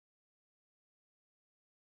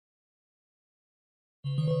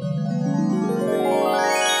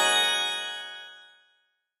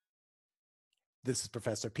This is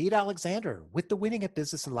Professor Pete Alexander with the Winning at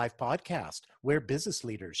Business and Life podcast, where business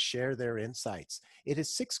leaders share their insights. It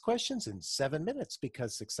is 6 questions in 7 minutes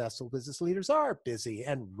because successful business leaders are busy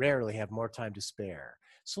and rarely have more time to spare.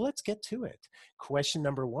 So let's get to it. Question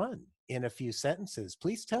number 1. In a few sentences,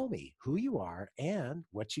 please tell me who you are and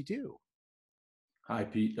what you do. Hi,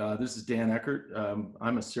 Pete. This is Dan Eckert.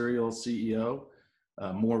 I'm a serial CEO.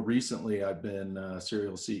 More recently, I've been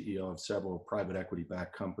serial CEO of several private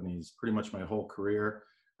equity-backed companies pretty much my whole career.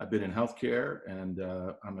 I've been in healthcare, and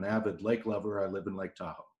I'm an avid lake lover. I live in Lake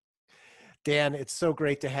Tahoe. Dan, it's so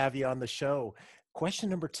great to have you on the show. Question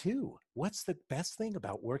number 2. What's the best thing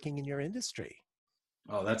about working in your industry?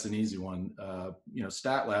 Oh, that's an easy one.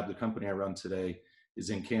 StatLab, the company I run today, is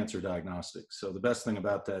in cancer diagnostics. So the best thing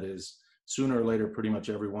about that is sooner or later, pretty much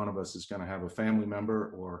every one of us is going to have a family member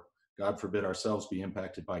or, God forbid, ourselves be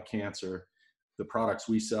impacted by cancer. The products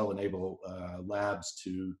we sell enable labs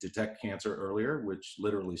to detect cancer earlier, which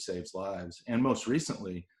literally saves lives. And most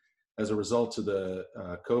recently, as a result of the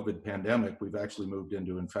COVID pandemic, we've actually moved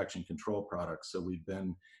into infection control products. So we've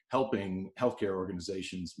been helping healthcare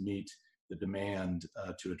organizations meet the demand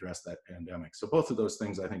to address that pandemic. So both of those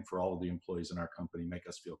things, I think, for all of the employees in our company make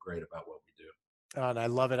us feel great about what we do. Oh, and I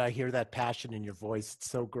love it. I hear that passion in your voice. It's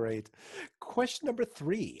so great. Question number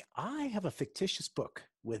 3. I have a fictitious book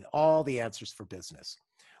with all the answers for business.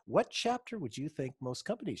 What chapter would you think most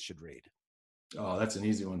companies should read? Oh, that's an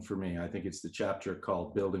easy one for me. I think it's the chapter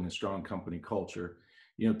called Building a Strong Company Culture.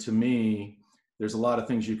 To me, there's a lot of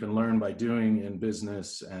things you can learn by doing in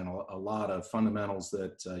business and a lot of fundamentals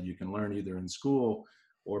that you can learn either in school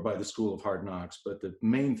or by the School of Hard Knocks. But the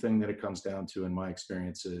main thing that it comes down to, in my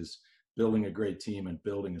experience, is building a great team and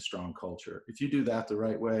building a strong culture. If you do that the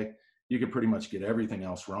right way, you can pretty much get everything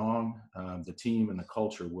else wrong. The team and the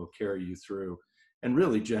culture will carry you through and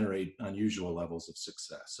really generate unusual levels of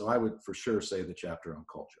success. So I would for sure say the chapter on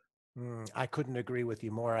culture. I couldn't agree with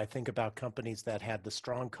you more. I think about companies that had the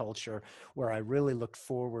strong culture where I really looked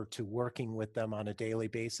forward to working with them on a daily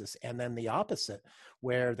basis. And then the opposite,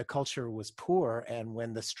 where the culture was poor. And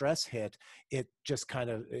when the stress hit, it just kind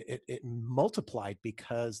of, it multiplied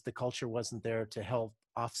because the culture wasn't there to help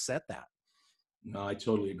offset that. No, I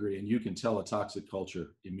totally agree. And you can tell a toxic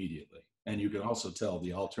culture immediately. And you can also tell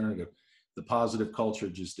the alternative. The positive culture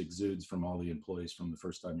just exudes from all the employees from the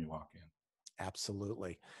first time you walk in.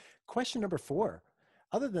 Absolutely. Question number 4.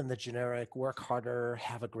 Other than the generic work harder,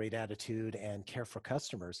 have a great attitude, and care for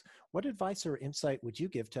customers, what advice or insight would you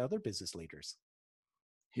give to other business leaders?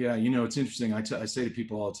 Yeah, it's interesting. I say to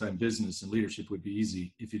people all the time, business and leadership would be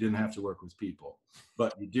easy if you didn't have to work with people,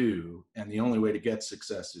 but you do. And the only way to get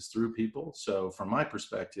success is through people. So from my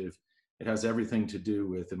perspective, it has everything to do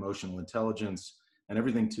with emotional intelligence and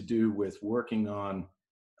everything to do with working on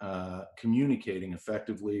communicating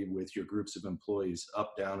effectively with your groups of employees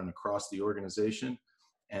up, down, and across the organization,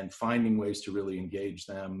 and finding ways to really engage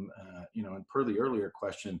them. And per the earlier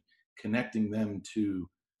question, connecting them to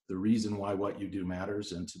the reason why what you do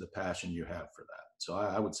matters and to the passion you have for that. So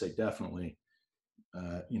I would say definitely,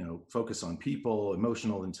 focus on people,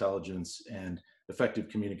 emotional intelligence, and effective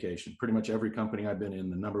communication. Pretty much every company I've been in,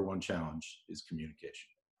 the number one challenge is communication.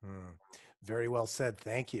 Hmm. Very well said.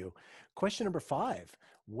 Thank you. Question number 5.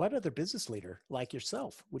 What other business leader like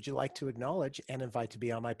yourself would you like to acknowledge and invite to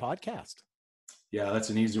be on my podcast? Yeah, that's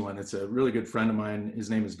an easy one. It's a really good friend of mine. His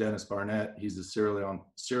name is Dennis Barnett. He's a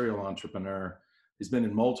serial entrepreneur. He's been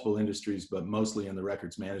in multiple industries, but mostly in the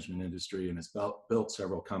records management industry, and has built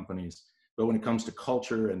several companies. But when it comes to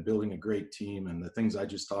culture and building a great team and the things I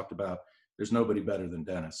just talked about, there's nobody better than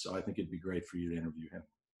Dennis. So I think it'd be great for you to interview him.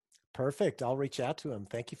 Perfect. I'll reach out to him.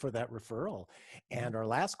 Thank you for that referral. And our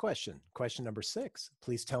last question number 6.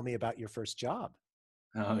 Please tell me about your first job.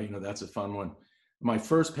 That's a fun one. My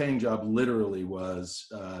first paying job literally was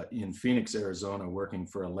in Phoenix, Arizona, working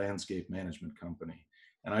for a landscape management company.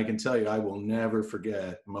 And I can tell you, I will never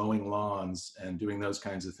forget mowing lawns and doing those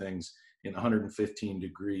kinds of things in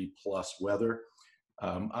 115-degree plus weather.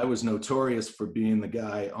 I was notorious for being the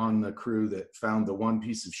guy on the crew that found the one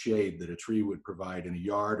piece of shade that a tree would provide in a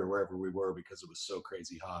yard or wherever we were because it was so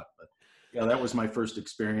crazy hot. But yeah, that was my first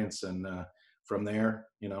experience. And from there,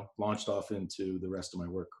 launched off into the rest of my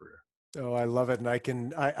work career. Oh, I love it. And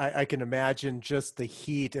I can imagine just the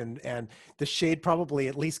heat and the shade probably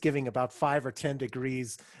at least giving about 5 or 10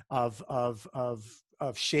 degrees of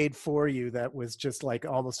shade for you. That was just like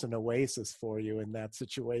almost an oasis for you in that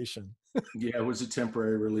situation. Yeah, it was a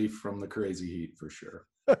temporary relief from the crazy heat for sure.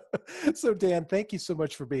 So Dan, thank you so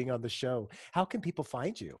much for being on the show. How can people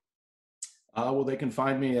find you? Well, they can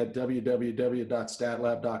find me at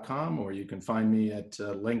www.statlab.com, or you can find me at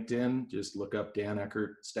LinkedIn. Just look up Dan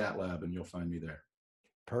Eckert Stat Lab and you'll find me there.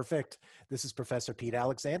 Perfect. This is Professor Pete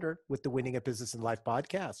Alexander with the Winning at Business and Life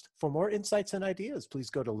podcast. For more insights and ideas, please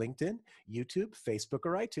go to LinkedIn, YouTube, Facebook,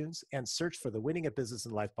 or iTunes and search for the Winning at Business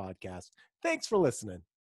and Life podcast. Thanks for listening.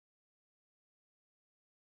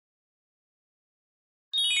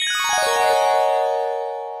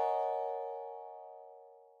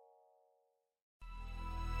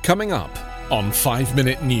 Coming up on 5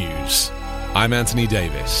 Minute News, I'm Anthony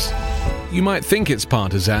Davis. You might think it's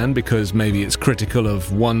partisan because maybe it's critical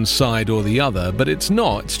of one side or the other, but it's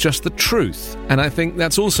not. It's just the truth. And I think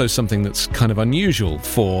that's also something that's kind of unusual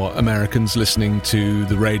for Americans listening to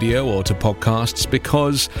the radio or to podcasts,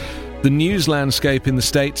 because the news landscape in the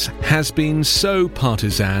States has been so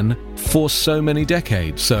partisan for so many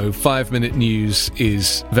decades. So 5 Minute News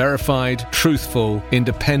is verified, truthful,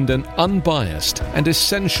 independent, unbiased, and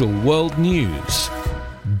essential world news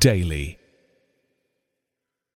daily.